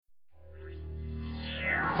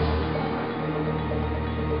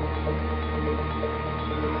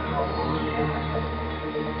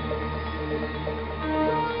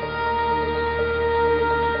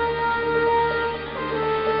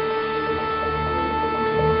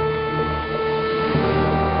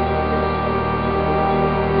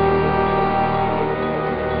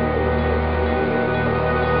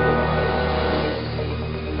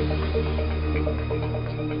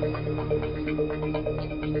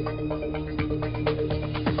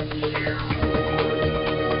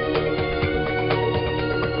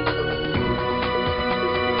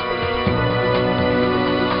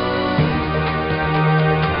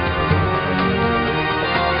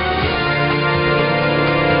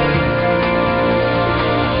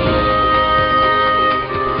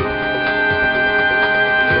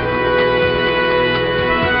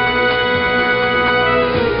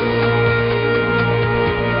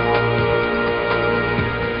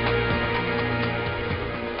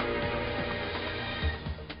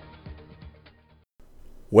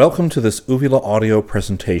Welcome to this Uvula audio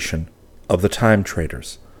presentation of The Time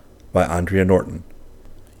Traders by Andrea Norton.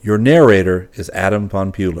 Your narrator is Adam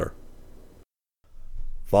von Buehler.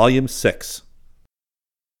 Volume 6.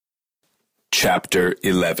 Chapter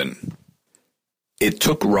 11. It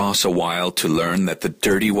took Ross a while to learn that the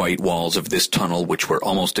dirty white walls of this tunnel, which were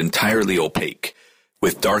almost entirely opaque,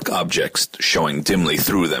 with dark objects showing dimly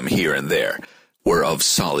through them here and there, were of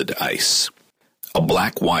solid ice. A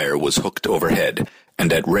black wire was hooked overhead,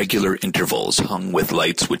 and at regular intervals hung with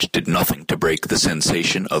lights which did nothing to break the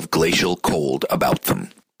sensation of glacial cold about them.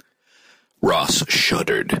 Ross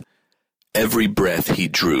shuddered. Every breath he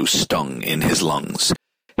drew stung in his lungs.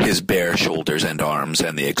 His bare shoulders and arms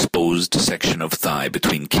and the exposed section of thigh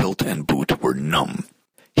between kilt and boot were numb.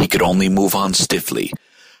 He could only move on stiffly,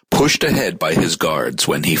 pushed ahead by his guards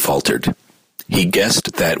when he faltered. He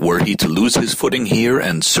guessed that were he to lose his footing here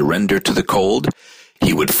and surrender to the cold,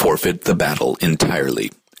 he would forfeit the battle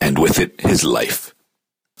entirely, and with it his life.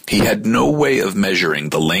 He had no way of measuring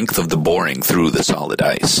the length of the boring through the solid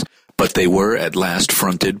ice, but they were at last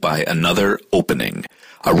fronted by another opening,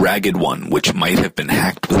 a ragged one which might have been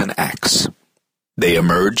hacked with an axe. They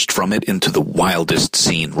emerged from it into the wildest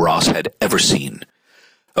scene Ross had ever seen.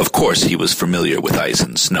 Of course he was familiar with ice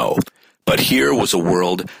and snow, but here was a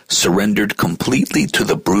world surrendered completely to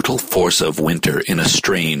the brutal force of winter in a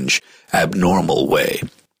strange, abnormal way.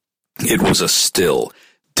 It was a still,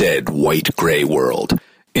 dead white-gray world,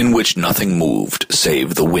 in which nothing moved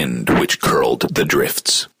save the wind which curled the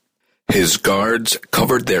drifts. His guards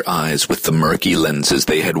covered their eyes with the murky lenses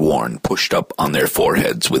they had worn pushed up on their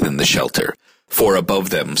foreheads within the shelter, for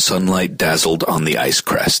above them sunlight dazzled on the ice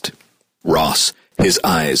crest. Ross, his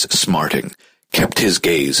eyes smarting, kept his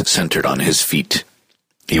gaze centered on his feet.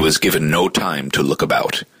 He was given no time to look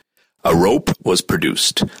about. A rope was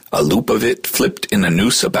produced, a loop of it flipped in a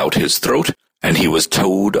noose about his throat, and he was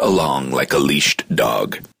towed along like a leashed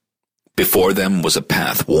dog. Before them was a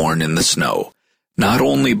path worn in the snow, not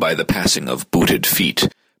only by the passing of booted feet,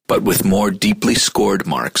 but with more deeply scored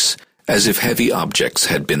marks, as if heavy objects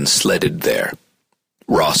had been sledded there.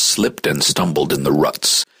 Ross slipped and stumbled in the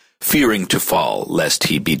ruts, fearing to fall lest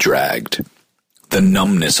he be dragged. The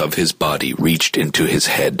numbness of his body reached into his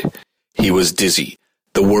head. He was dizzy,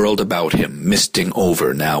 the world about him misting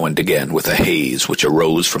over now and again with a haze which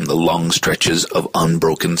arose from the long stretches of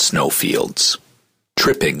unbroken snowfields.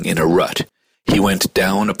 Tripping in a rut, he went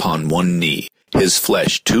down upon one knee, his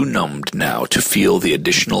flesh too numbed now to feel the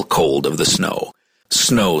additional cold of the snow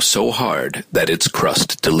so hard that its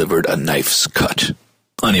crust delivered a knife's cut.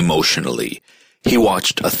 Unemotionally, he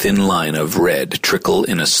watched a thin line of red trickle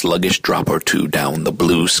in a sluggish drop or two down the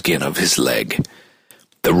blue skin of his leg.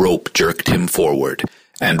 The rope jerked him forward,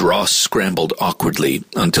 and Ross scrambled awkwardly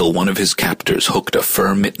until one of his captors hooked a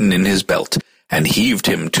fur mitten in his belt and heaved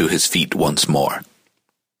him to his feet once more.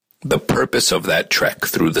 The purpose of that trek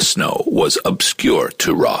through the snow was obscure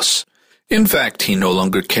to Ross. In fact, he no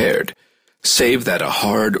longer cared, save that a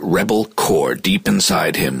hard rebel core deep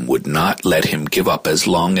inside him would not let him give up as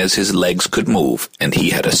long as his legs could move and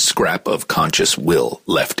he had a scrap of conscious will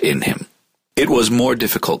left in him. It was more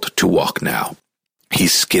difficult to walk now. He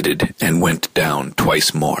skidded and went down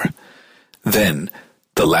twice more. Then,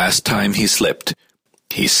 the last time he slipped,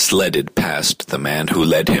 he sledded past the man who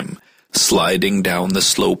led him, sliding down the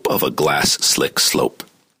slope of a glass-slick slope.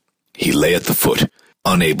 He lay at the foot,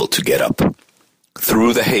 unable to get up.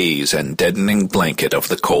 Through the haze and deadening blanket of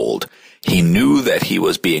the cold, he knew that he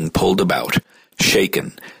was being pulled about,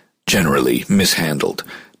 shaken, generally mishandled,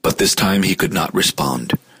 but this time he could not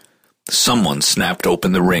respond. Someone snapped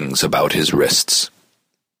open the rings about his wrists.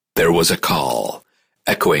 There was a call,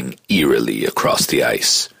 echoing eerily across the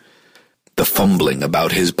ice. The fumbling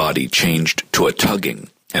about his body changed to a tugging,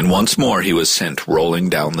 and once more he was sent rolling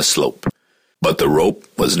down the slope. But the rope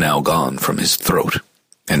was now gone from his throat,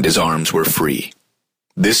 and his arms were free.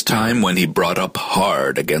 This time, when he brought up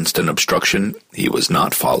hard against an obstruction, he was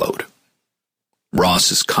not followed.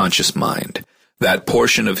 Ross's conscious mind, that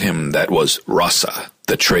portion of him that was Rossa,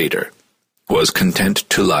 the trader, was content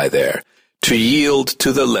to lie there, to yield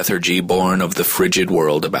to the lethargy born of the frigid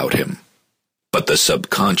world about him. But the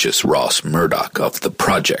subconscious Ross Murdoch of the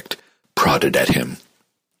project prodded at him.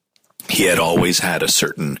 He had always had a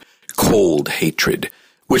certain cold hatred,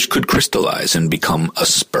 which could crystallize and become a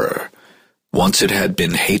spur. Once it had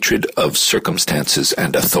been hatred of circumstances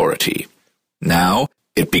and authority. Now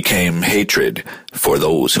it became hatred for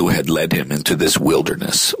those who had led him into this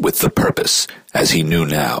wilderness with the purpose, as he knew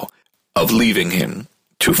now, of leaving him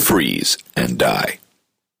to freeze and die.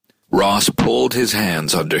 Ross pulled his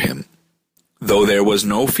hands under him. Though there was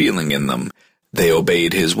no feeling in them, they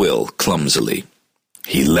obeyed his will clumsily.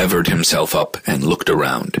 He levered himself up and looked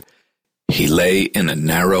around. He lay in a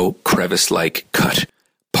narrow, crevice-like cut,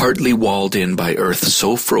 partly walled in by earth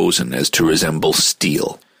so frozen as to resemble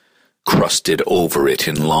steel. Crusted over it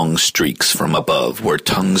in long streaks from above were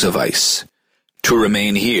tongues of ice. To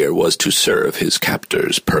remain here was to serve his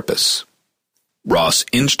captor's purpose. Ross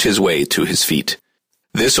inched his way to his feet.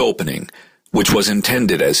 This opening, which was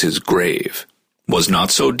intended as his grave, was not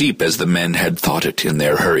so deep as the men had thought it in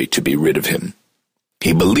their hurry to be rid of him.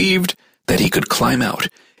 He believed that he could climb out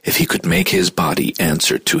if he could make his body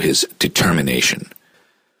answer to his determination.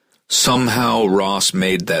 Somehow Ross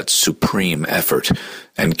made that supreme effort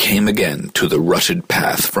and came again to the rutted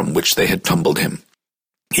path from which they had tumbled him.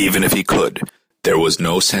 Even if he could, there was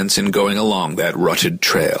no sense in going along that rutted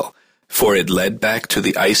trail, for it led back to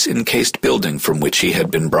the ice-encased building from which he had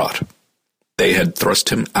been brought. They had thrust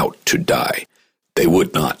him out to die. They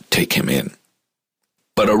would not take him in.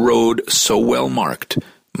 But a road so well marked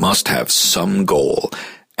must have some goal,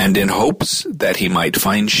 and in hopes that he might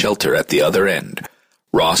find shelter at the other end,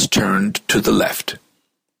 Ross turned to the left.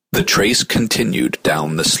 The trace continued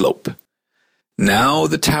down the slope. Now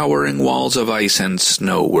the towering walls of ice and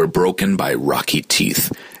snow were broken by rocky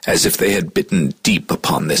teeth, as if they had bitten deep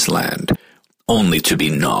upon this land, only to be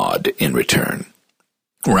gnawed in return.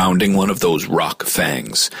 Rounding one of those rock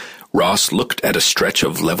fangs, Ross looked at a stretch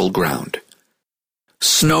of level ground.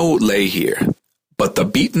 Snow lay here, but the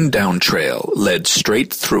beaten-down trail led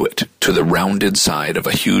straight through it to the rounded side of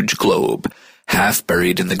a huge globe, half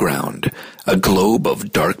buried in the ground, a globe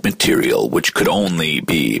of dark material which could only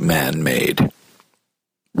be man-made.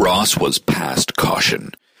 Ross was past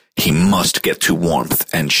caution. He must get to warmth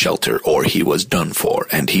and shelter, or he was done for,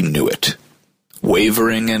 and he knew it.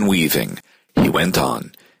 Wavering and weaving, he went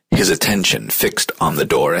on, his attention fixed on the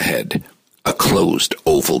door ahead, a closed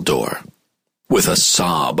oval door. With a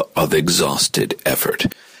sob of exhausted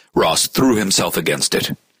effort, Ross threw himself against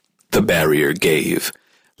it. The barrier gave,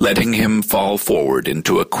 letting him fall forward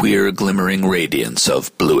into a queer glimmering radiance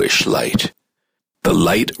of bluish light. The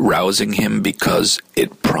light rousing him because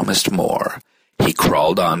it promised more, he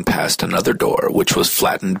crawled on past another door which was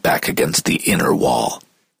flattened back against the inner wall.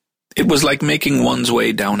 It was like making one's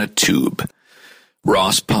way down a tube.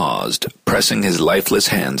 Ross paused, pressing his lifeless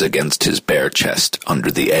hands against his bare chest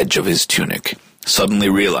under the edge of his tunic, suddenly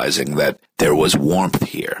realizing that there was warmth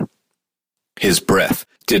here. His breath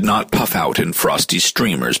did not puff out in frosty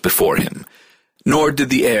streamers before him, nor did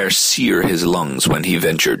the air sear his lungs when he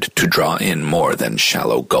ventured to draw in more than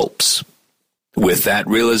shallow gulps. With that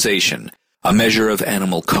realization, a measure of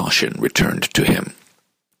animal caution returned to him.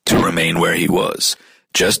 To remain where he was,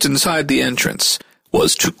 just inside the entrance,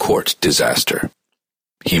 was to court disaster.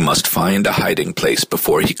 He must find a hiding place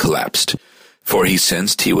before he collapsed, for he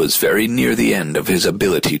sensed he was very near the end of his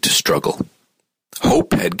ability to struggle.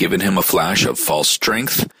 Hope had given him a flash of false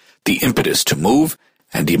strength, the impetus to move,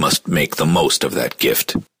 and he must make the most of that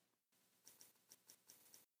gift.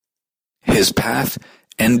 His path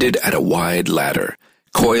ended at a wide ladder,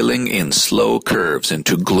 coiling in slow curves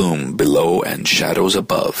into gloom below and shadows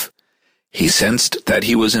above. He sensed that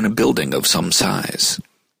he was in a building of some size.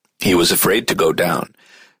 He was afraid to go down,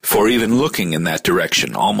 for even looking in that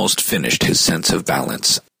direction almost finished his sense of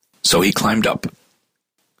balance. So he climbed up.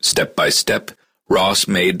 Step by step, Ross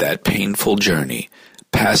made that painful journey,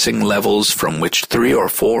 passing levels from which 3 or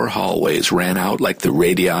 4 hallways ran out like the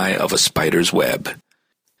radii of a spider's web.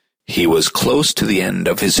 He was close to the end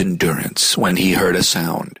of his endurance when he heard a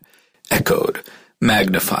sound, echoed,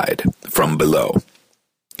 magnified, from below.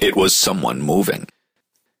 It was someone moving.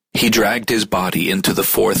 He dragged his body into the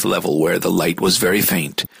 4th level where the light was very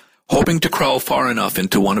faint, hoping to crawl far enough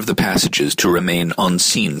into one of the passages to remain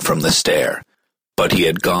unseen from the stair. But he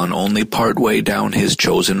had gone only part way down his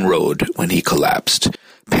chosen road when he collapsed,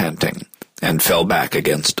 panting, and fell back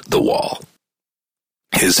against the wall.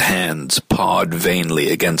 His hands pawed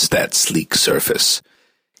vainly against that sleek surface.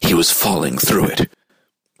 He was falling through it.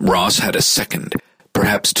 Ross had a second,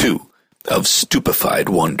 perhaps 2, of stupefied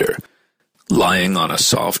wonder. Lying on a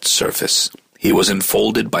soft surface, He was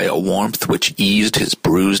enfolded by a warmth which eased his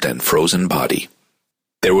bruised and frozen body.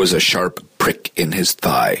 There was a sharp prick in his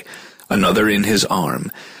thigh, another in his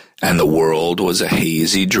arm, and the world was a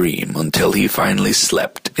hazy dream until he finally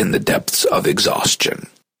slept in the depths of exhaustion.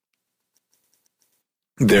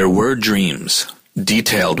 There were dreams,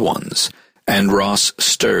 detailed ones, and Ross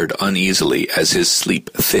stirred uneasily as his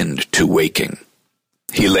sleep thinned to waking.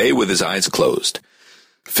 He lay with his eyes closed,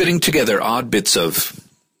 fitting together odd bits of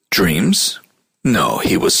dreams. No,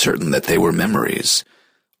 he was certain that they were memories.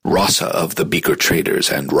 Rossa of the Beaker Traders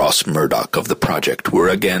and Ross Murdoch of the project were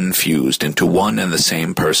again fused into one and the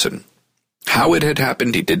same person. How it had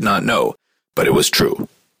happened he did not know, but it was true.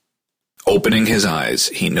 Opening his eyes,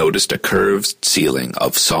 he noticed a curved ceiling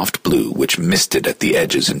of soft blue which misted at the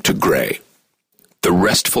edges into gray. The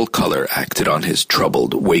restful color acted on his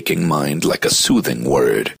troubled, waking mind like a soothing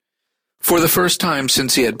word. For the first time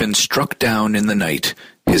since he had been struck down in the night,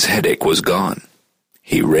 his headache was gone.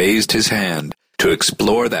 He raised his hand to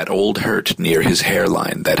explore that old hurt near his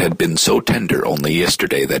hairline that had been so tender only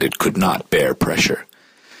yesterday that it could not bear pressure.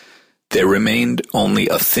 There remained only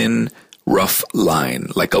a thin, rough line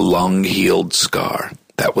like a long-healed scar.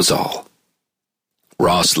 That was all.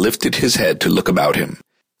 Ross lifted his head to look about him.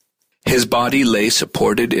 His body lay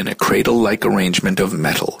supported in a cradle-like arrangement of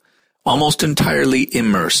metal, almost entirely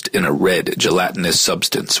immersed in a red, gelatinous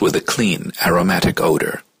substance with a clean, aromatic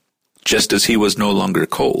odor. Just as he was no longer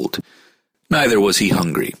cold, neither was he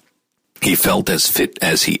hungry. He felt as fit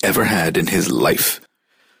as he ever had in his life.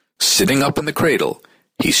 Sitting up in the cradle,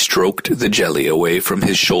 he stroked the jelly away from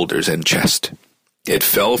his shoulders and chest. It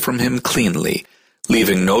fell from him cleanly,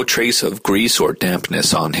 leaving no trace of grease or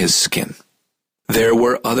dampness on his skin. There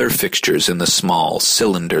were other fixtures in the small,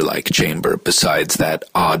 cylinder-like chamber besides that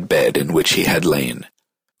odd bed in which he had lain.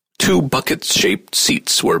 2 bucket-shaped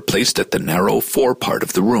seats were placed at the narrow forepart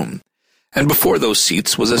of the room, and before those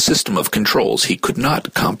seats was a system of controls he could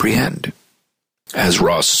not comprehend. As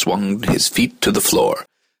Ross swung his feet to the floor,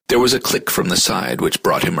 there was a click from the side which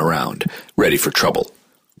brought him around, ready for trouble,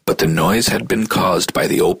 but the noise had been caused by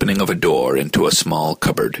the opening of a door into a small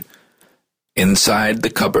cupboard. Inside the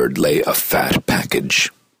cupboard lay a fat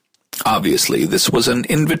package. Obviously, this was an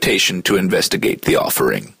invitation to investigate the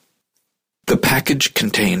offering. The package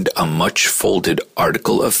contained a much-folded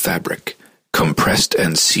article of fabric, compressed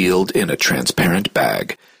and sealed in a transparent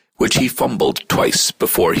bag, which he fumbled twice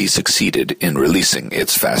before he succeeded in releasing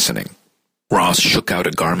its fastening. Ross shook out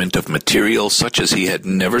a garment of material such as he had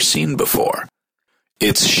never seen before.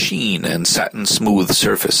 Its sheen and satin-smooth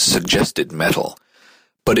surface suggested metal,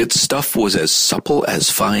 but its stuff was as supple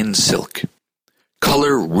as fine silk.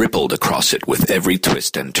 Color rippled across it with every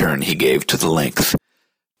twist and turn he gave to the length,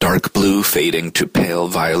 dark blue fading to pale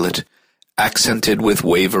violet, accented with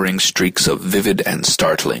wavering streaks of vivid and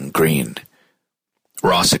startling green.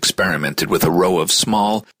 Ross experimented with a row of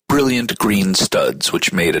small, brilliant green studs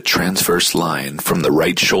which made a transverse line from the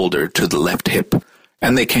right shoulder to the left hip,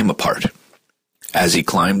 and they came apart. As he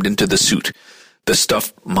climbed into the suit, the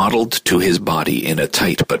stuff modeled to his body in a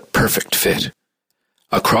tight but perfect fit.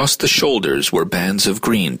 Across the shoulders were bands of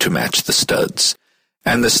green to match the studs,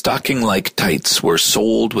 and the stocking-like tights were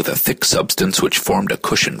soled with a thick substance which formed a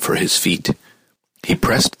cushion for his feet. He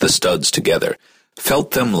pressed the studs together,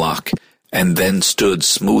 felt them lock, and then stood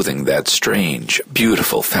smoothing that strange,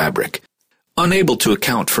 beautiful fabric, unable to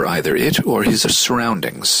account for either it or his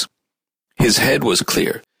surroundings. His head was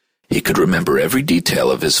clear. He could remember every detail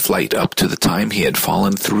of his flight up to the time he had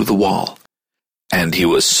fallen through the wall, and he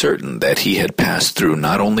was certain that he had passed through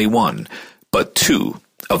not only 1, but 2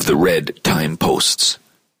 of the red time posts.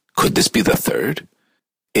 Could this be the 3rd?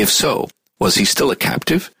 If so, was he still a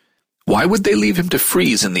captive? Why would they leave him to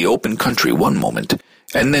freeze in the open country one moment,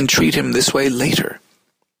 and then treat him this way later?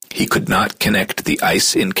 He could not connect the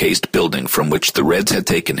ice-encased building from which the Reds had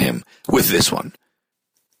taken him with this one.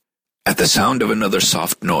 At the sound of another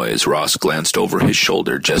soft noise, Ross glanced over his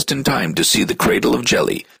shoulder just in time to see the cradle of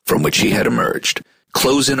jelly from which he had emerged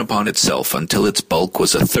close in upon itself until its bulk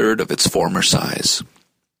was 1/3 of its former size.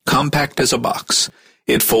 Compact as a box,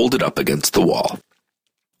 it folded up against the wall.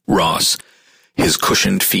 Ross, his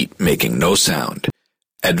cushioned feet making no sound,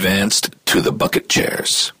 advanced to the bucket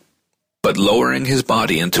chairs, but lowering his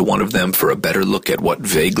body into one of them for a better look at what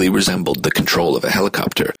vaguely resembled the control of a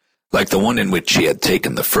helicopter, like the one in which he had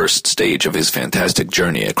taken the first stage of his fantastic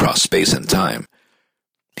journey across space and time.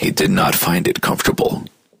 He did not find it comfortable.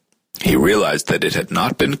 He realized that it had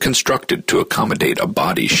not been constructed to accommodate a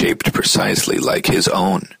body shaped precisely like his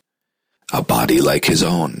own. A body like his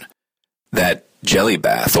own. That jelly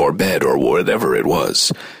bath or bed or whatever it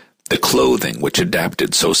was. The clothing which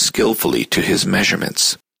adapted so skillfully to his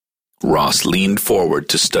measurements. Ross leaned forward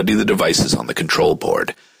to study the devices on the control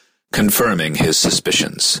board, confirming his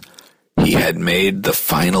suspicions. He had made the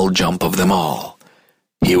final jump of them all.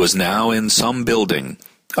 He was now in some building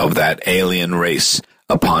of that alien race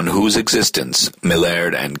upon whose existence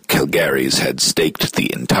Millard and Kilgary's had staked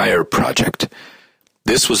the entire project.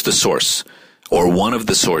 This was the source, or one of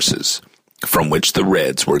the sources, from which the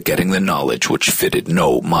Reds were getting the knowledge which fitted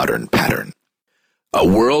no modern pattern. A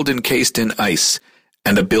world encased in ice,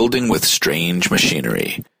 and a building with strange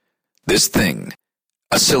machinery. This thing,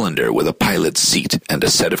 a cylinder with a pilot's seat and a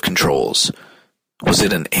set of controls. Was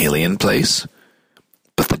it an alien place?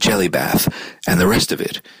 But the jelly bath, and the rest of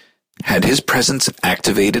it, had his presence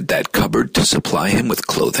activated that cupboard to supply him with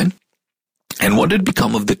clothing? And what had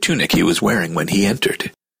become of the tunic he was wearing when he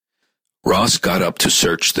entered? Ross got up to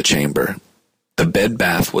search the chamber. The bed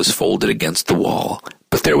bath was folded against the wall,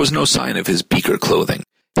 but there was no sign of his beaker clothing,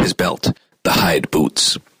 his belt, the hide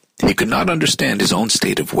boots. He could not understand his own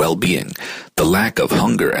state of well-being, the lack of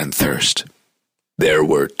hunger and thirst. There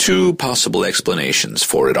were two possible explanations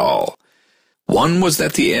for it all. One was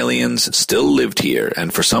that the aliens still lived here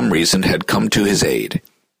and for some reason had come to his aid.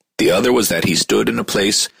 The other was that he stood in a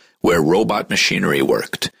place where robot machinery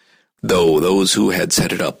worked, though those who had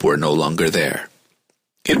set it up were no longer there.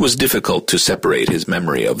 It was difficult to separate his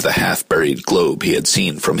memory of the half-buried globe he had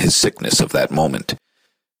seen from his sickness of that moment.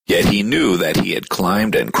 Yet he knew that he had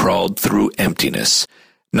climbed and crawled through emptiness,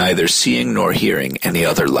 neither seeing nor hearing any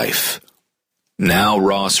other life. Now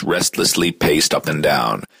Ross restlessly paced up and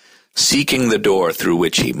down, seeking the door through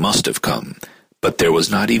which he must have come, but there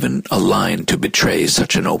was not even a line to betray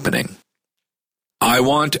such an opening. "I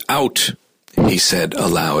want out," he said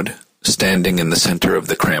aloud, standing in the center of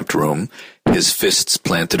the cramped room, his fists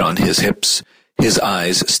planted on his hips, his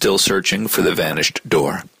eyes still searching for the vanished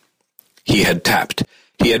door. He had tapped,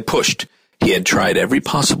 he had pushed, he had tried every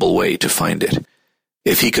possible way to find it.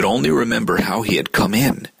 If he could only remember how he had come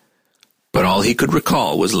in. But all he could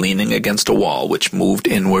recall was leaning against a wall which moved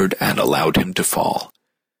inward and allowed him to fall.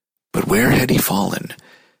 But where had he fallen?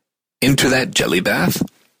 Into that jelly bath?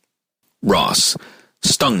 Ross,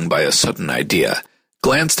 stung by a sudden idea,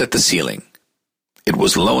 glanced at the ceiling. It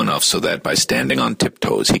was low enough so that by standing on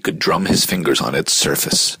tiptoes he could drum his fingers on its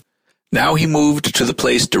surface. Now he moved to the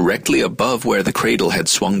place directly above where the cradle had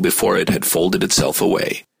swung before it had folded itself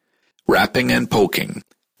away. Rapping and poking,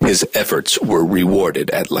 his efforts were rewarded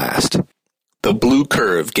at last. The blue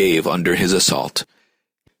curve gave under his assault.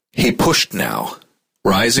 He pushed now,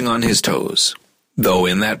 rising on his toes, though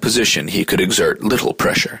in that position he could exert little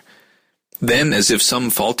pressure. Then, as if some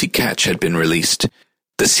faulty catch had been released,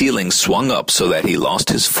 the ceiling swung up so that he lost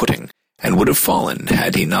his footing, and would have fallen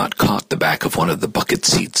had he not caught the back of one of the bucket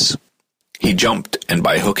seats. He jumped, and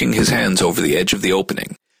by hooking his hands over the edge of the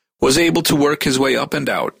opening, was able to work his way up and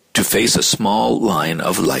out to face a small line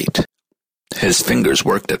of light. His fingers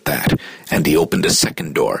worked at that, and he opened a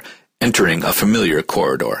second door, entering a familiar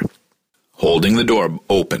corridor. Holding the door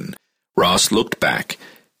open, Ross looked back,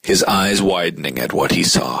 his eyes widening at what he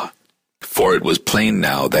saw. For it was plain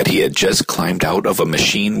now that he had just climbed out of a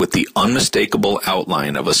machine with the unmistakable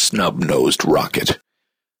outline of a snub-nosed rocket.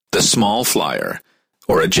 The small flyer,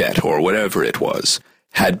 or a jet, or whatever it was,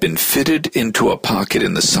 had been fitted into a pocket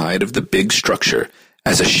in the side of the big structure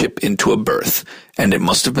as a ship into a berth, and it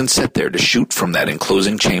must have been set there to shoot from that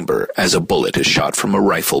enclosing chamber as a bullet is shot from a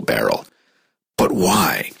rifle barrel. But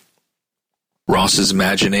why? Ross's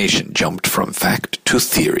imagination jumped from fact to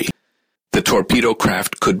theory. The torpedo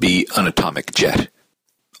craft could be an atomic jet.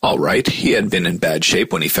 All right, he had been in bad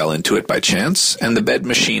shape when he fell into it by chance, and the bed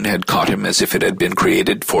machine had caught him as if it had been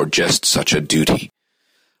created for just such a duty.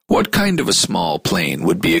 What kind of a small plane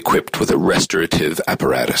would be equipped with a restorative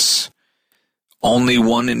apparatus? Only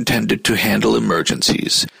one intended to handle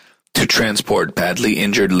emergencies, to transport badly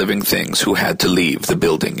injured living things who had to leave the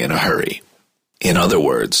building in a hurry. In other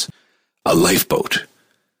words, a lifeboat.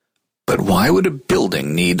 But why would a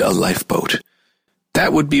building need a lifeboat?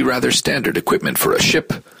 That would be rather standard equipment for a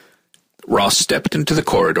ship. Ross stepped into the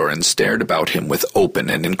corridor and stared about him with open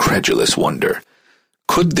and incredulous wonder.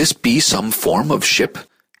 Could this be some form of ship,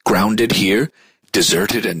 grounded here,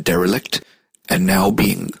 deserted and derelict, and now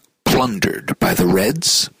being plundered by the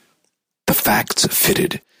Reds? The facts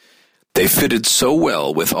fitted. They fitted so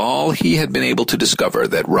well with all he had been able to discover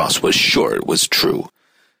that Ross was sure it was true.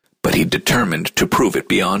 But he determined to prove it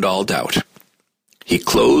beyond all doubt. He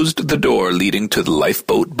closed the door leading to the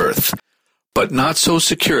lifeboat berth, but not so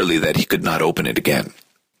securely that he could not open it again.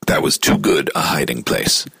 That was too good a hiding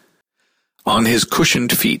place. On his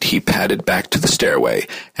cushioned feet he padded back to the stairway,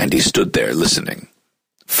 and he stood there listening.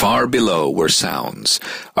 Far below were sounds,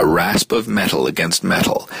 a rasp of metal against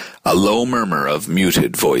metal, a low murmur of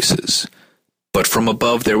muted voices. But from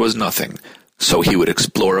above there was nothing, so he would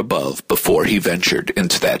explore above before he ventured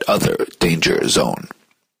into that other danger zone.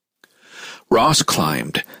 Ross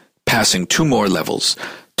climbed, passing 2 more levels,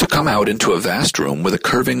 to come out into a vast room with a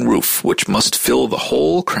curving roof which must fill the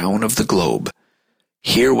whole crown of the globe.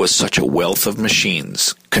 Here was such a wealth of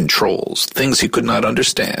machines, controls, things he could not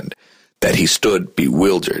understand, that he stood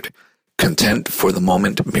bewildered, content for the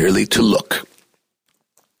moment merely to look.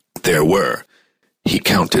 There were, he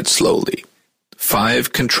counted slowly,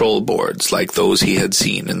 5 control boards like those he had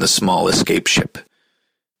seen in the small escape ship.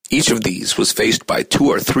 Each of these was faced by 2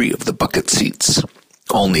 or 3 of the bucket seats,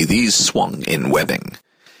 only these swung in webbing.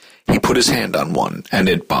 He put his hand on one, and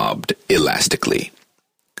it bobbed elastically.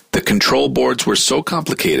 The control boards were so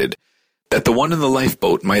complicated that the one in the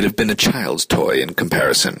lifeboat might have been a child's toy in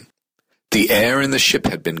comparison. The air in the ship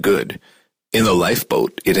had been good. In the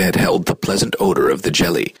lifeboat it had held the pleasant odor of the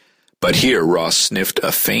jelly, but here Ross sniffed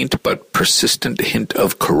a faint but persistent hint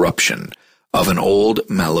of corruption, of an old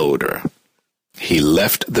malodor. He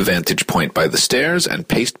left the vantage point by the stairs and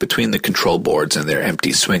paced between the control boards and their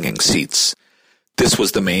empty swinging seats. This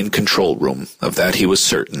was the main control room, of that he was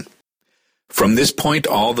certain. From this point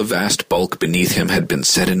all the vast bulk beneath him had been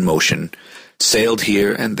set in motion, sailed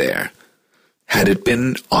here and there. Had it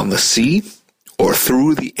been on the sea, or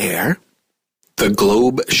through the air? The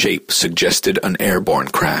globe shape suggested an airborne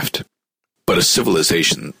craft, but a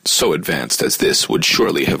civilization so advanced as this would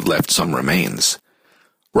surely have left some remains.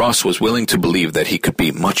 Ross was willing to believe that he could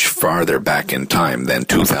be much farther back in time than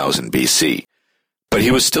 2000 BC, but he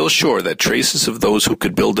was still sure that traces of those who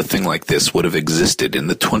could build a thing like this would have existed in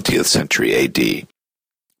the 20th century AD.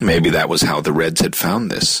 Maybe that was how the Reds had found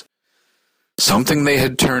this. Something they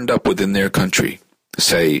had turned up within their country,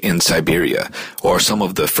 say in Siberia, or some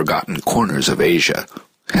of the forgotten corners of Asia,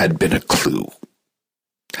 had been a clue.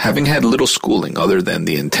 Having had little schooling other than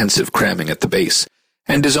the intensive cramming at the base,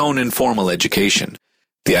 and his own informal education,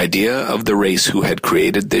 the idea of the race who had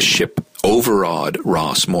created this ship overawed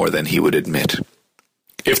Ross more than he would admit.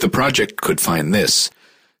 If the project could find this,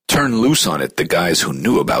 turn loose on it the guys who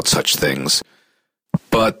knew about such things.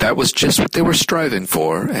 But that was just what they were striving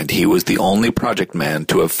for, and he was the only project man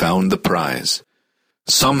to have found the prize.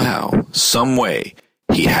 Somehow, some way,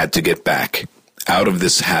 he had to get back, out of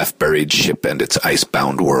this half-buried ship and its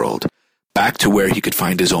ice-bound world, back to where he could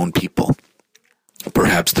find his own people.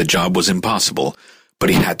 Perhaps the job was impossible, but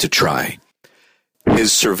he had to try.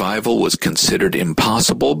 His survival was considered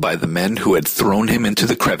impossible by the men who had thrown him into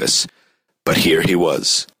the crevice, but here he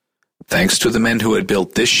was. Thanks to the men who had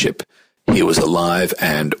built this ship, he was alive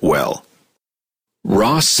and well.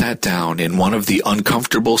 Ross sat down in one of the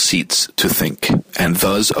uncomfortable seats to think, and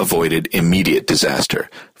thus avoided immediate disaster,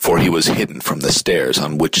 for he was hidden from the stairs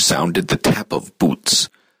on which sounded the tap of boots.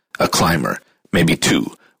 A climber, maybe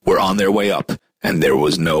 2, were on their way up, and there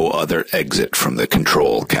was no other exit from the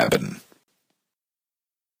control cabin.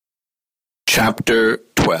 Chapter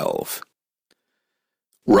 12.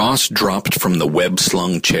 Ross dropped from the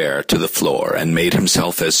web-slung chair to the floor and made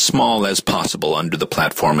himself as small as possible under the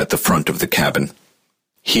platform at the front of the cabin.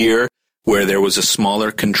 Here, where there was a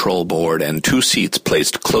smaller control board and 2 seats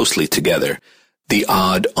placed closely together, the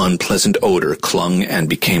odd, unpleasant odor clung and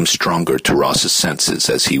became stronger to Ross's senses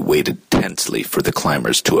as he waited tensely for the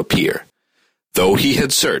climbers to appear. Though he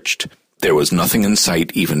had searched, there was nothing in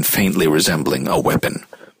sight even faintly resembling a weapon.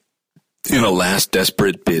 In a last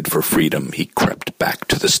desperate bid for freedom, he crept back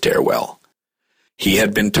to the stairwell. He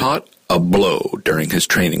had been taught a blow during his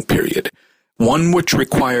training period, one which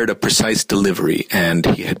required a precise delivery and,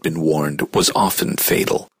 he had been warned, was often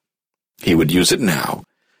fatal. He would use it now.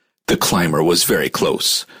 The climber was very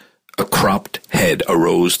close. A cropped head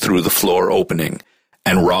arose through the floor opening,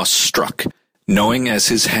 and Ross struck, knowing as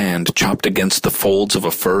his hand chopped against the folds of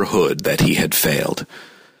a fur hood that he had failed.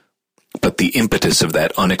 But the impetus of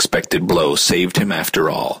that unexpected blow saved him after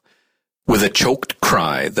all. With a choked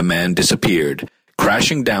cry, the man disappeared,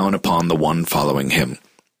 crashing down upon the one following him.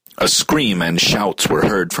 A scream and shouts were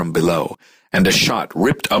heard from below, and a shot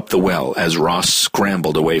ripped up the well as Ross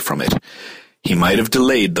scrambled away from it. He might have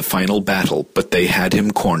delayed the final battle, but they had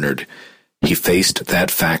him cornered. He faced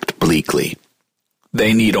that fact bleakly.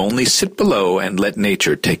 They need only sit below and let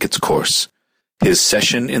nature take its course. His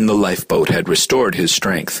session in the lifeboat had restored his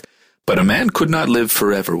strength, but a man could not live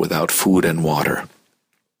forever without food and water.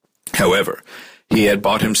 However, he had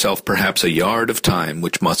bought himself perhaps a yard of time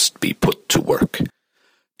which must be put to work.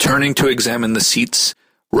 Turning to examine the seats,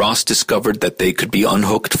 Ross discovered that they could be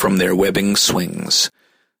unhooked from their webbing swings.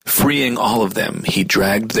 Freeing all of them, he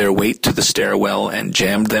dragged their weight to the stairwell and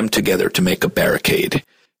jammed them together to make a barricade.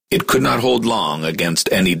 It could not hold long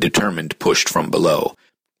against any determined push from below,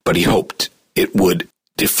 but he hoped it would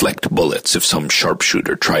deflect bullets if some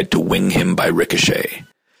sharpshooter tried to wing him by ricochet.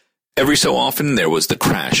 Every so often there was the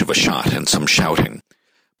crash of a shot and some shouting,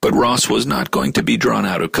 but Ross was not going to be drawn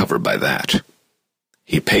out of cover by that.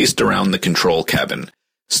 He paced around the control cabin,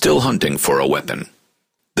 still hunting for a weapon.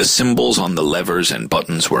 The symbols on the levers and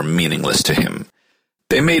buttons were meaningless to him.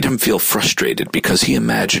 They made him feel frustrated because he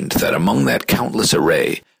imagined that among that countless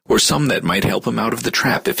array were some that might help him out of the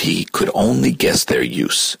trap if he could only guess their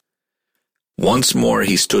use. Once more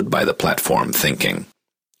he stood by the platform thinking.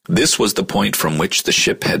 This was the point from which the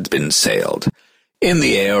ship had been sailed, in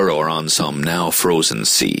the air or on some now frozen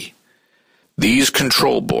sea. These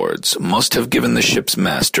control boards must have given the ship's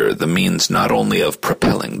master the means not only of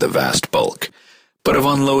propelling the vast bulk, but of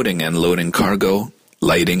unloading and loading cargo,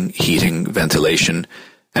 lighting, heating, ventilation,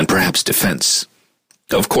 and perhaps defense.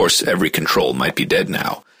 Of course, every control might be dead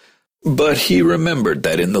now, but he remembered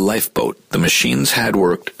that in the lifeboat the machines had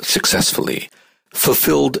worked successfully,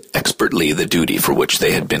 fulfilled expertly the duty for which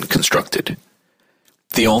they had been constructed.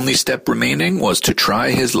 The only step remaining was to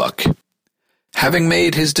try his luck. Having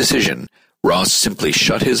made his decision, Ross simply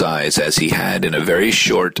shut his eyes as he had in a very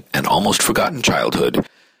short and almost forgotten childhood,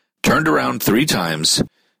 turned around 3 times,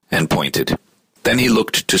 and pointed. Then he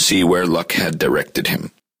looked to see where luck had directed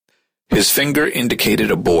him. His finger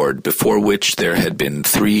indicated a board before which there had been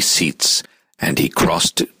 3 seats, and he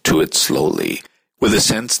crossed to it slowly, with a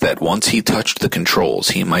sense that once he touched the controls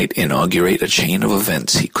he might inaugurate a chain of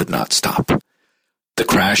events he could not stop. The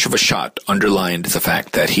crash of a shot underlined the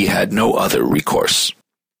fact that he had no other recourse.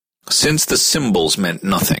 Since the symbols meant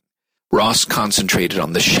nothing, Ross concentrated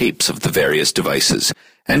on the shapes of the various devices,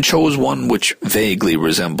 and chose one which vaguely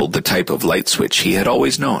resembled the type of light switch he had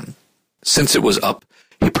always known. Since it was up,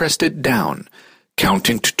 he pressed it down,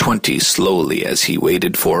 counting to 20 slowly as he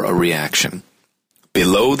waited for a reaction.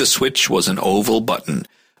 Below the switch was an oval button,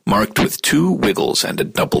 marked with 2 wiggles and a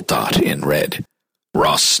double dot in red.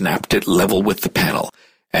 Ross snapped it level with the panel,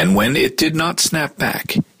 and when it did not snap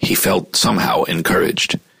back, he felt somehow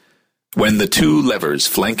encouraged. When the 2 levers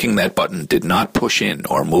flanking that button did not push in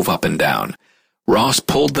or move up and down, Ross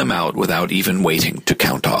pulled them out without even waiting to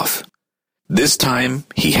count off. This time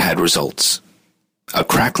he had results. A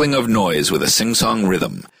crackling of noise with a sing-song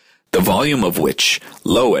rhythm, the volume of which,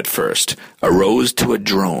 low at first, arose to a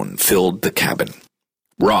drone, filled the cabin.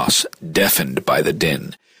 Ross, deafened by the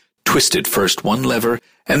din, twisted first one lever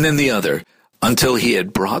and then the other, until he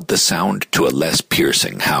had brought the sound to a less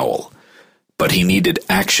piercing howl. But he needed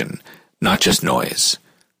action, not just noise.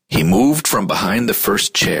 He moved from behind the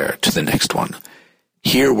first chair to the next one.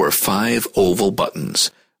 Here were 5 oval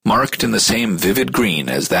buttons, marked in the same vivid green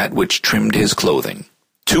as that which trimmed his clothing.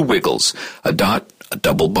 2 wiggles, a dot, a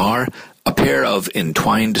double bar, a pair of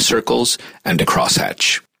entwined circles, and a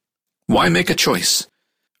crosshatch. Why make a choice?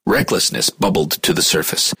 Recklessness bubbled to the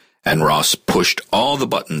surface, and Ross pushed all the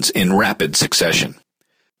buttons in rapid succession.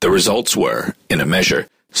 The results were, in a measure,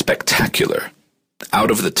 spectacular. Out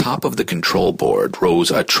of the top of the control board rose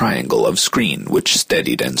a triangle of screen which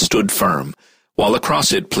steadied and stood firm, while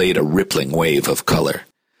across it played a rippling wave of color.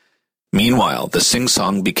 Meanwhile, the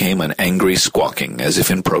sing-song became an angry squawking, as if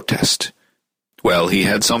in protest. Well, he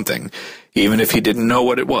had something, even if he didn't know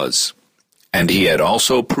what it was. And he had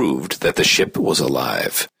also proved that the ship was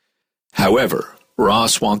alive. However,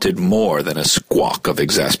 Ross wanted more than a squawk of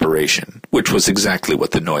exasperation, which was exactly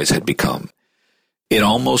what the noise had become. It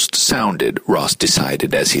almost sounded, Ross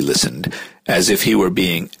decided as he listened, as if he were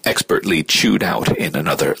being expertly chewed out in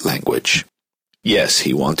another language. Yes,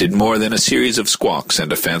 he wanted more than a series of squawks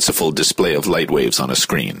and a fanciful display of light waves on a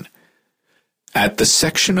screen. At the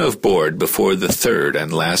section of board before the 3rd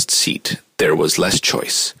and last seat, there was less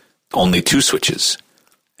choice. Only 2 switches.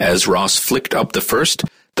 As Ross flicked up the first,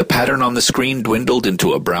 the pattern on the screen dwindled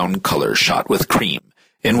into a brown color shot with cream,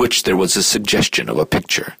 in which there was a suggestion of a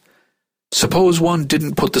picture. Suppose one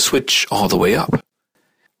didn't put the switch all the way up?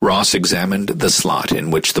 Ross examined the slot in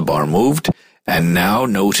which the bar moved, and now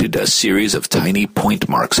noted a series of tiny point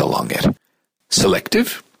marks along it.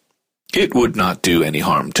 Selective? It would not do any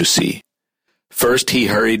harm to see. First he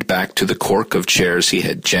hurried back to the cork of chairs he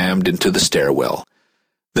had jammed into the stairwell.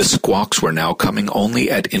 The squawks were now coming only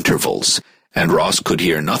at intervals, and Ross could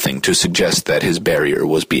hear nothing to suggest that his barrier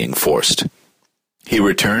was being forced. He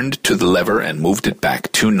returned to the lever and moved it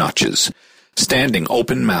back 2 notches, standing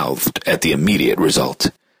open-mouthed at the immediate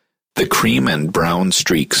result. The cream and brown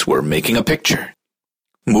streaks were making a picture.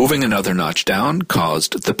 Moving another notch down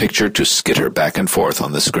caused the picture to skitter back and forth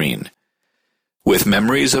on the screen. With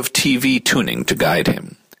memories of TV tuning to guide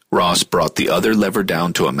him, Ross brought the other lever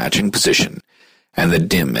down to a matching position, and the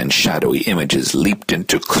dim and shadowy images leaped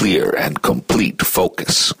into clear and complete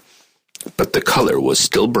focus. But the color was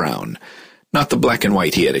still brown, not the black and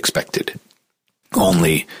white he had expected.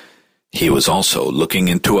 Only, he was also looking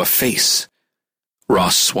into a face.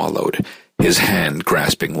 Ross swallowed, his hand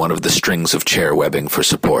grasping one of the strings of chair webbing for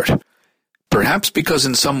support. Perhaps because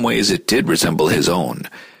in some ways it did resemble his own,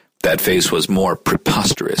 that face was more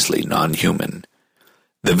preposterously non-human.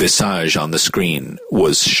 The visage on the screen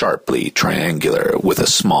was sharply triangular, with a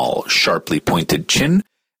small, sharply pointed chin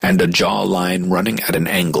and a jawline running at an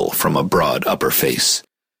angle from a broad upper face.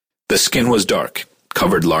 The skin was dark,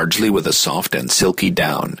 covered largely with a soft and silky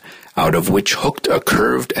down, out of which hooked a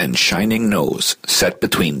curved and shining nose set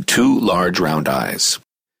between two large round eyes.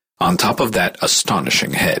 On top of that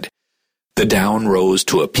astonishing head, the down rose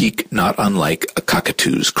to a peak not unlike a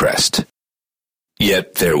cockatoo's crest.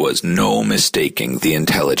 Yet there was no mistaking the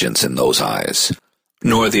intelligence in those eyes,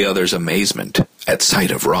 nor the other's amazement at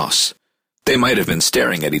sight of Ross. They might have been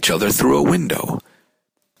staring at each other through a window.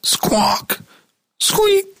 Squawk!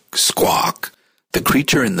 Squeak! Squawk! The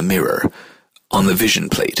creature in the mirror, on the vision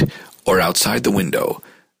plate, or outside the window,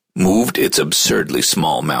 moved its absurdly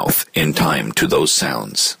small mouth in time to those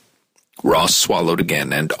sounds. Ross swallowed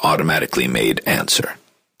again and automatically made answer.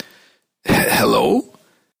 Hello?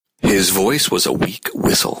 His voice was a weak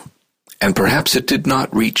whistle, and perhaps it did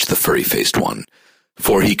not reach the furry-faced one,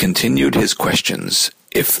 for he continued his questions,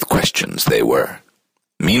 if questions they were.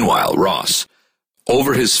 Meanwhile, Ross,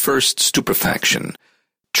 over his first stupefaction,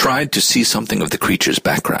 tried to see something of the creature's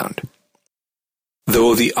background.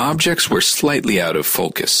 Though the objects were slightly out of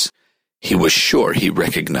focus, he was sure he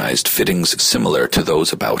recognized fittings similar to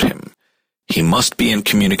those about him. He must be in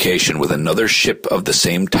communication with another ship of the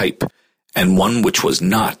same type, and one which was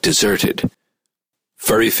not deserted.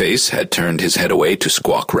 Furryface had turned his head away to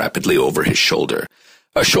squawk rapidly over his shoulder,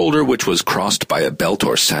 a shoulder which was crossed by a belt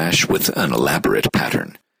or sash with an elaborate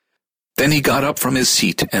pattern. Then he got up from his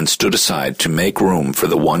seat and stood aside to make room for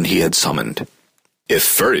the one he had summoned. If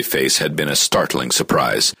Furryface had been a startling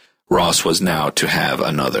surprise, Ross was now to have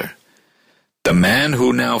another. The man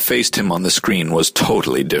who now faced him on the screen was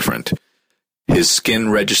totally different. His skin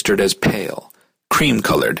registered as pale,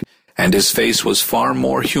 cream-colored, and his face was far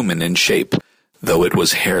more human in shape, though it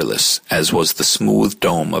was hairless, as was the smooth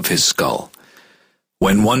dome of his skull.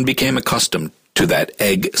 When one became accustomed to that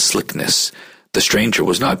egg slickness, the stranger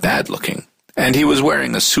was not bad-looking, and he was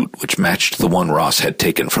wearing a suit which matched the one Ross had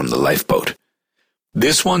taken from the lifeboat.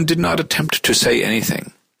 This one did not attempt to say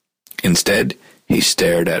anything. Instead, he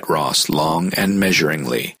stared at Ross long and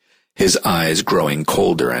measuringly, his eyes growing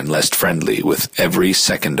colder and less friendly with every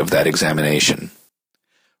second of that examination.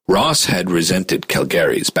 Ross had resented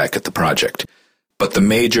Calgary's back at the project, but the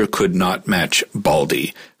Major could not match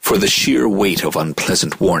Baldy for the sheer weight of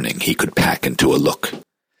unpleasant warning he could pack into a look.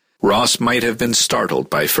 Ross might have been startled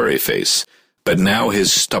by Furryface, but now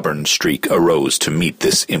his stubborn streak arose to meet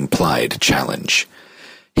this implied challenge.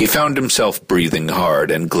 He found himself breathing hard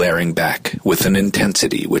and glaring back with an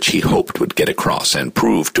intensity which he hoped would get across and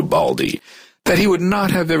prove to Baldy that he would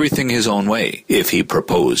not have everything his own way if he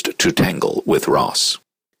proposed to tangle with Ross.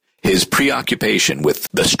 His preoccupation with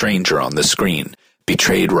the stranger on the screen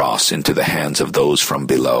betrayed Ross into the hands of those from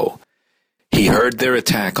below. He heard their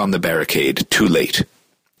attack on the barricade too late.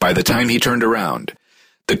 By the time he turned around,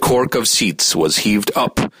 the cork of seats was heaved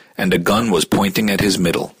up and a gun was pointing at his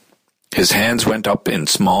middle. His hands went up in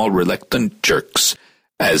small, reluctant jerks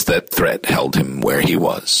as that threat held him where he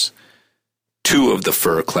was. Two of the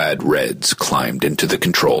fur-clad Reds climbed into the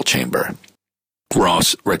control chamber.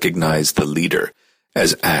 Ross recognized the leader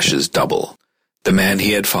as Ash's double, the man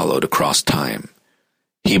he had followed across time.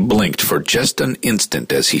 He blinked for just an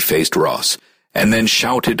instant as he faced Ross, and then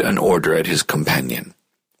shouted an order at his companion.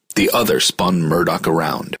 The other spun Murdoch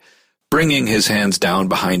around, bringing his hands down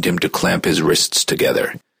behind him to clamp his wrists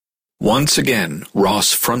together. Once again,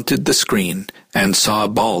 Ross fronted the screen and saw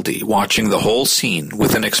Baldy watching the whole scene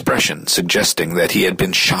with an expression suggesting that he had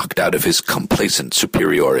been shocked out of his complacent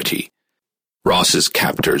superiority. Ross's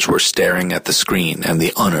captors were staring at the screen and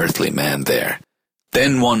the unearthly man there.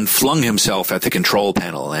 Then one flung himself at the control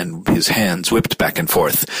panel and his hands whipped back and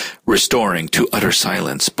forth, restoring to utter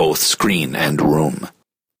silence both screen and room.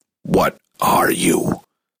 "What are you?"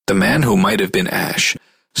 The man who might have been Ash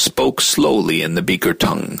spoke slowly in the beaker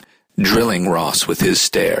tongue, drilling Ross with his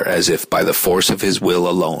stare as if by the force of his will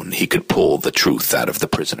alone he could pull the truth out of the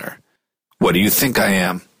prisoner. "What do you think I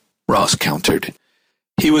am?" Ross countered.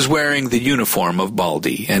 He was wearing the uniform of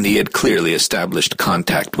Baldy, and he had clearly established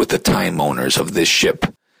contact with the time owners of this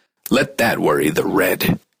ship. Let that worry the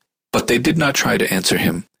Red. But they did not try to answer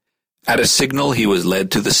him. At a signal he was led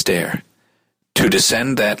to the stair. To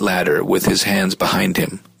descend that ladder with his hands behind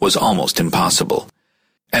him was almost impossible,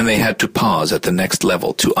 and they had to pause at the next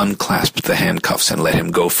level to unclasp the handcuffs and let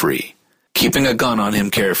him go free. Keeping a gun on him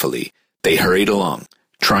carefully, they hurried along,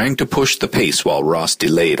 trying to push the pace while Ross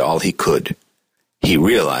delayed all he could. He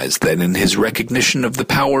realized that in his recognition of the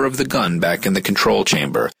power of the gun back in the control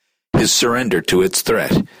chamber, his surrender to its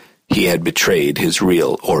threat, he had betrayed his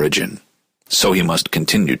real origin. So he must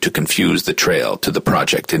continue to confuse the trail to the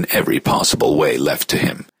project in every possible way left to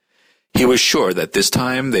him. He was sure that this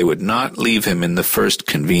time they would not leave him in the first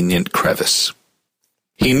convenient crevice.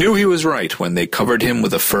 He knew he was right when they covered him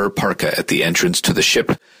with a fur parka at the entrance to the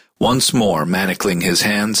ship, once more manacling his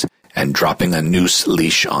hands and dropping a noose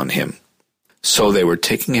leash on him. So they were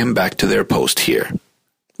taking him back to their post here.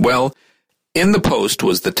 Well, in the post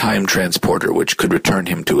was the time transporter which could return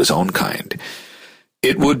him to his own kind.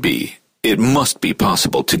 It must be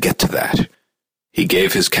possible to get to that. He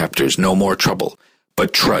gave his captors no more trouble,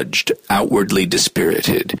 but trudged, outwardly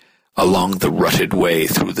dispirited, along the rutted way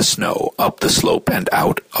through the snow, up the slope and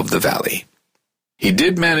out of the valley. He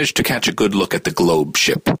did manage to catch a good look at the globe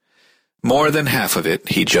ship. More than half of it,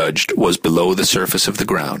 he judged, was below the surface of the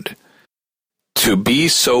ground. To be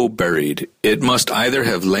so buried, it must either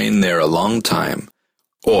have lain there a long time,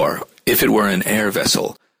 or, if it were an air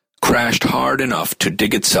vessel, crashed hard enough to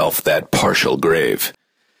dig itself that partial grave.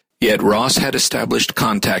 Yet Ross had established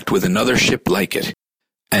contact with another ship like it,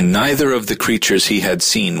 and neither of the creatures he had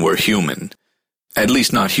seen were human, at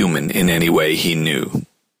least not human in any way he knew.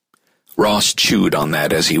 Ross chewed on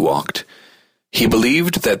that as he walked. He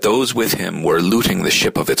believed that those with him were looting the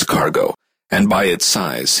ship of its cargo, and by its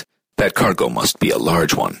size, that cargo must be a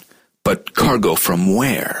large one. But cargo from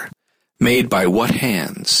where? Made by what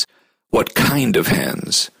hands? What kind of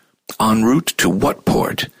hands? En route to what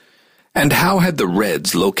port? And how had the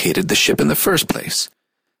Reds located the ship in the first place?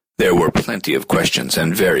 There were plenty of questions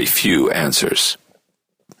and very few answers.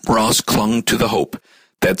 Ross clung to the hope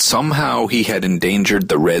that somehow he had endangered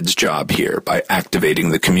the Reds' job here by activating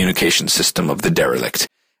the communication system of the derelict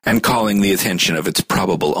and calling the attention of its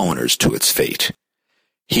probable owners to its fate.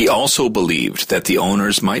 He also believed that the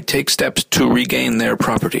owners might take steps to regain their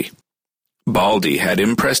property. Baldy had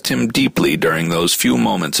impressed him deeply during those few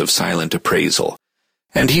moments of silent appraisal,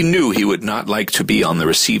 and he knew he would not like to be on the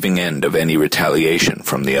receiving end of any retaliation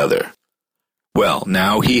from the other. Well,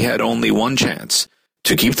 now he had only one chance,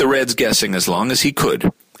 to keep the Reds guessing as long as he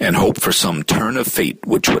could, and hope for some turn of fate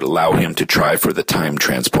which would allow him to try for the time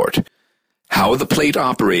transport. How the plate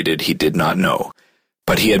operated he did not know,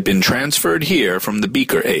 but he had been transferred here from the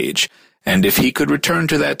Beaker Age, and if he could return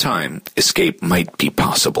to that time, escape might be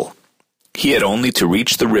possible. He had only to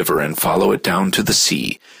reach the river and follow it down to the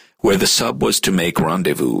sea, where the sub was to make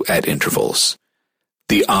rendezvous at intervals.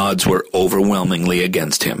 The odds were overwhelmingly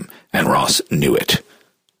against him, and Ross knew it.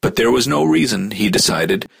 But there was no reason, he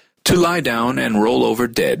decided, to lie down and roll over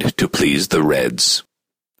dead to please the Reds.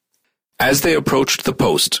 As they approached the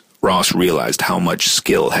post, Ross realized how much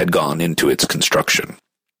skill had gone into its construction.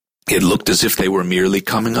 It looked as if they were merely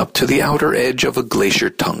coming up to the outer edge of a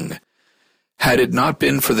glacier tongue. Had it not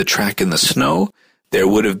been for the track in the snow, there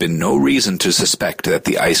would have been no reason to suspect that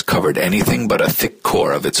the ice covered anything but a thick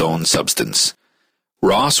core of its own substance.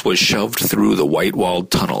 Ross was shoved through the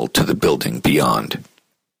white-walled tunnel to the building beyond.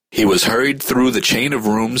 He was hurried through the chain of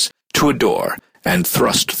rooms to a door and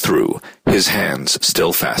thrust through, his hands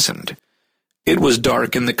still fastened. It was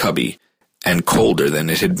dark in the cubby, and colder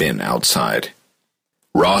than it had been outside.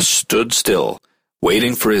 Ross stood still,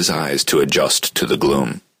 waiting for his eyes to adjust to the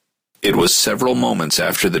gloom. It was several moments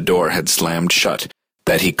after the door had slammed shut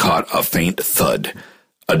that he caught a faint thud,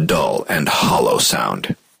 a dull and hollow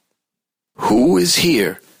sound. "Who is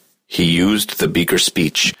here?" He used the Beaker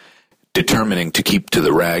speech, determining to keep to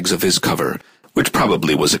the rags of his cover, which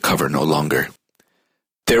probably was a cover no longer.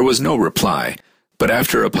 There was no reply, but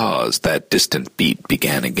after a pause that distant beat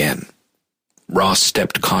began again. Ross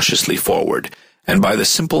stepped cautiously forward, and by the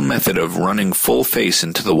simple method of running full face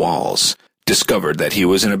into the walls, discovered that he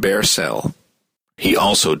was in a bare cell. He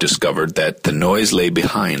also discovered that the noise lay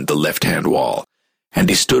behind the left-hand wall, and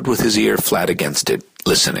he stood with his ear flat against it,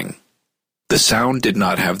 listening. The sound did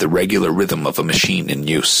not have the regular rhythm of a machine in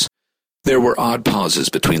use. There were odd pauses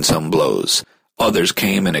between some blows. Others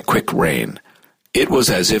came in a quick rain. It was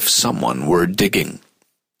as if someone were digging.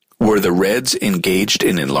 Were the Reds engaged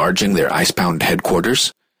in enlarging their icebound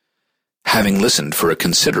headquarters? Having listened for a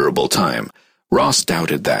considerable time, Ross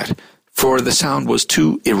doubted that, for the sound was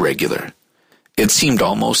too irregular. It seemed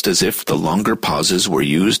almost as if the longer pauses were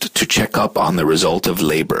used to check up on the result of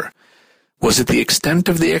labor, Was it the extent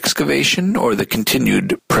of the excavation or the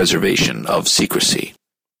continued preservation of secrecy?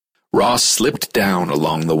 Ross slipped down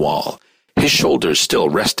along the wall, his shoulders still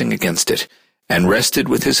resting against it, and rested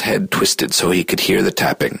with his head twisted so he could hear the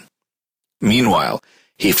tapping. Meanwhile,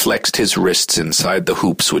 he flexed his wrists inside the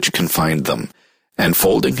hoops which confined them, and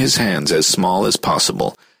folding his hands as small as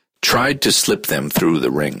possible, tried to slip them through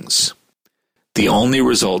the rings. The only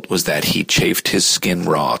result was that he chafed his skin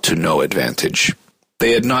raw to no advantage.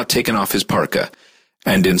 They had not taken off his parka,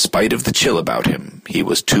 and in spite of the chill about him, he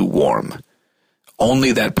was too warm.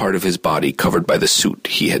 Only that part of his body covered by the suit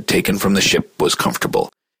he had taken from the ship was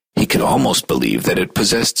comfortable. He could almost believe that it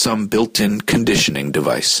possessed some built-in conditioning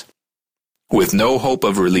device. With no hope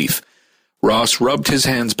of relief, Ross rubbed his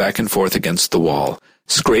hands back and forth against the wall,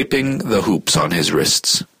 scraping the hoops on his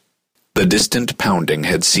wrists. The distant pounding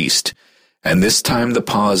had ceased, and this time the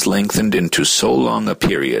pause lengthened into so long a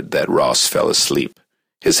period that Ross fell asleep,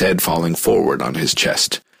 his head falling forward on his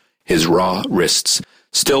chest, his raw wrists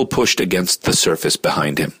still pushed against the surface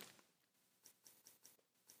behind him.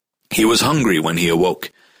 He was hungry when he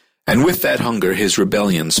awoke, and with that hunger his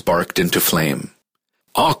rebellion sparked into flame.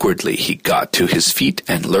 Awkwardly he got to his feet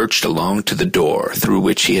and lurched along to the door through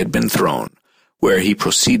which he had been thrown, where he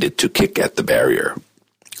proceeded to kick at the barrier.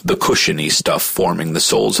 The cushiony stuff forming the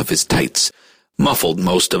soles of his tights muffled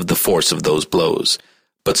most of the force of those blows,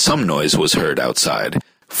 but some noise was heard outside,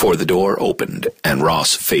 for the door opened, and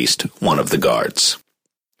Ross faced one of the guards.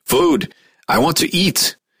 "Food! I want to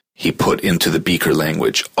eat!" he put into the Beaker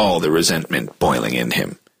language, all the resentment boiling in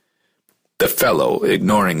him. The fellow,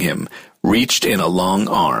 ignoring him, reached in a long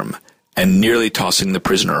arm, and nearly tossing the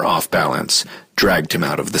prisoner off balance, dragged him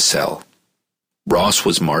out of the cell. Ross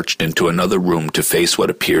was marched into another room to face what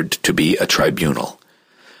appeared to be a tribunal.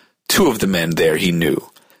 Two of the men there he knew,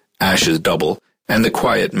 Ash's double, and the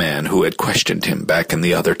quiet man who had questioned him back in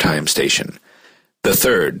the other time station. The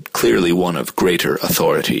third, clearly one of greater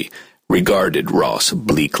authority, regarded Ross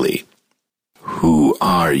bleakly. "Who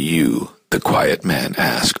are you?" the quiet man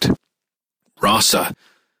asked. "Rossa,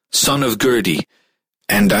 son of Gerdi,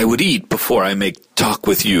 and I would eat before I make talk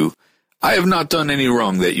with you. I have not done any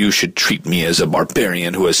wrong that you should treat me as a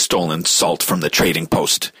barbarian who has stolen salt from the trading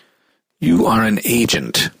post." "You are an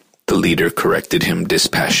agent," the leader corrected him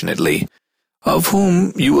dispassionately, "of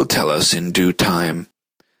whom you will tell us in due time.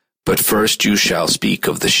 But first you shall speak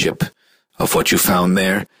of the ship, of what you found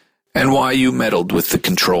there, and why you meddled with the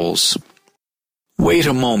controls. Wait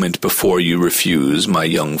a moment before you refuse, my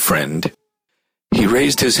young friend." He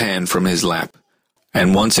raised his hand from his lap,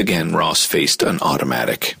 and once again Ross faced an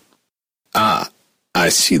automatic. "Ah, I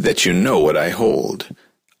see that you know what I hold.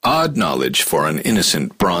 Odd knowledge for an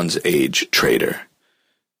innocent Bronze Age trader.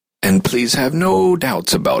 And please have no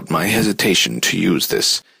doubts about my hesitation to use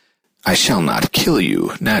this. I shall not kill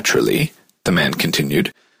you, naturally," the man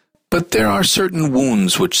continued, "but there are certain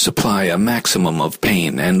wounds which supply a maximum of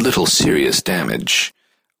pain and little serious damage.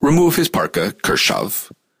 Remove his parka,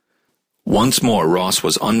 Kirshov." Once more Ross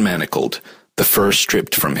was unmanacled, the fur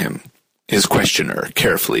stripped from him. His questioner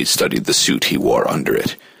carefully studied the suit he wore under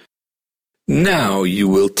it. "Now you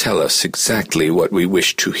will tell us exactly what we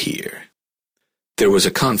wish to hear." There was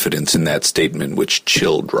a confidence in that statement which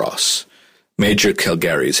chilled Ross. Major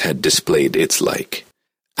Calgary's had displayed its like.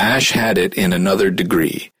 Ash had it in another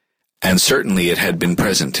degree, and certainly it had been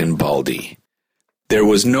present in Baldy. There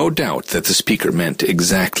was no doubt that the speaker meant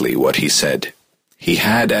exactly what he said. He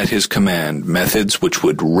had at his command methods which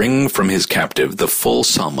would wring from his captive the full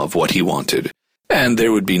sum of what he wanted, and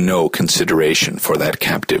there would be no consideration for that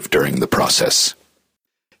captive during the process.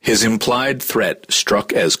 His implied threat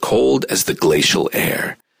struck as cold as the glacial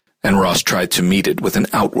air, and Ross tried to meet it with an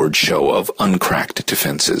outward show of uncracked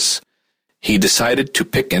defenses. He decided to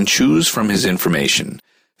pick and choose from his information,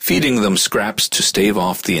 feeding them scraps to stave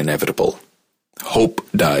off the inevitable. Hope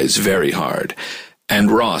dies very hard, and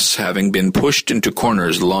Ross, having been pushed into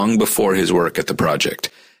corners long before his work at the project,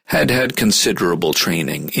 had had considerable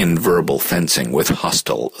training in verbal fencing with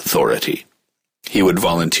hostile authority. He would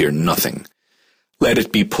volunteer nothing. Let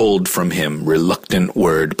it be pulled from him reluctant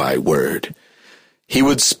word by word. He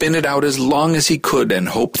would spin it out as long as he could and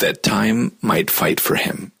hope that time might fight for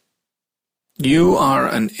him. "You are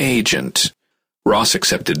an agent." Ross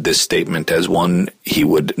accepted this statement as one he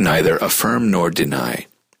would neither affirm nor deny.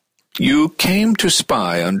 "You came to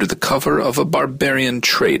spy under the cover of a barbarian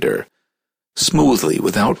trader." Smoothly,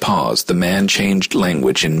 without pause, the man changed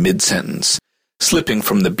language in mid-sentence, slipping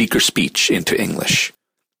from the Beaker speech into English.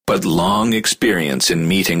 But long experience in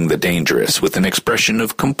meeting the dangerous with an expression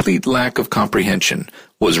of complete lack of comprehension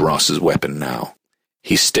was Ross's weapon now.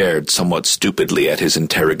 He stared somewhat stupidly at his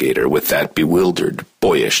interrogator with that bewildered,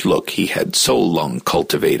 boyish look he had so long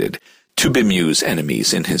cultivated to bemuse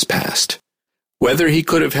enemies in his past. Whether he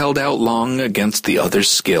could have held out long against the other's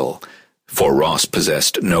skill, for Ross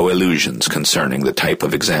possessed no illusions concerning the type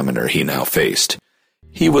of examiner he now faced,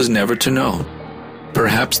 he was never to know.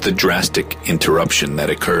 Perhaps the drastic interruption that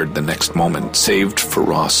occurred the next moment saved for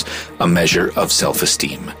Ross a measure of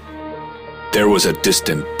self-esteem. There was a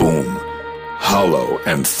distant boom, hollow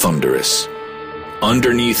and thunderous.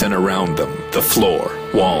 Underneath and around them, the floor,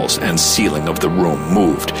 walls, and ceiling of the room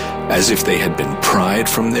moved as if they had been pried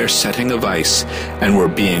from their setting of ice and were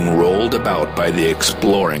being rolled about by the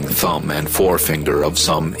exploring thumb and forefinger of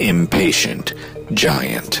some impatient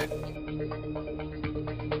giant.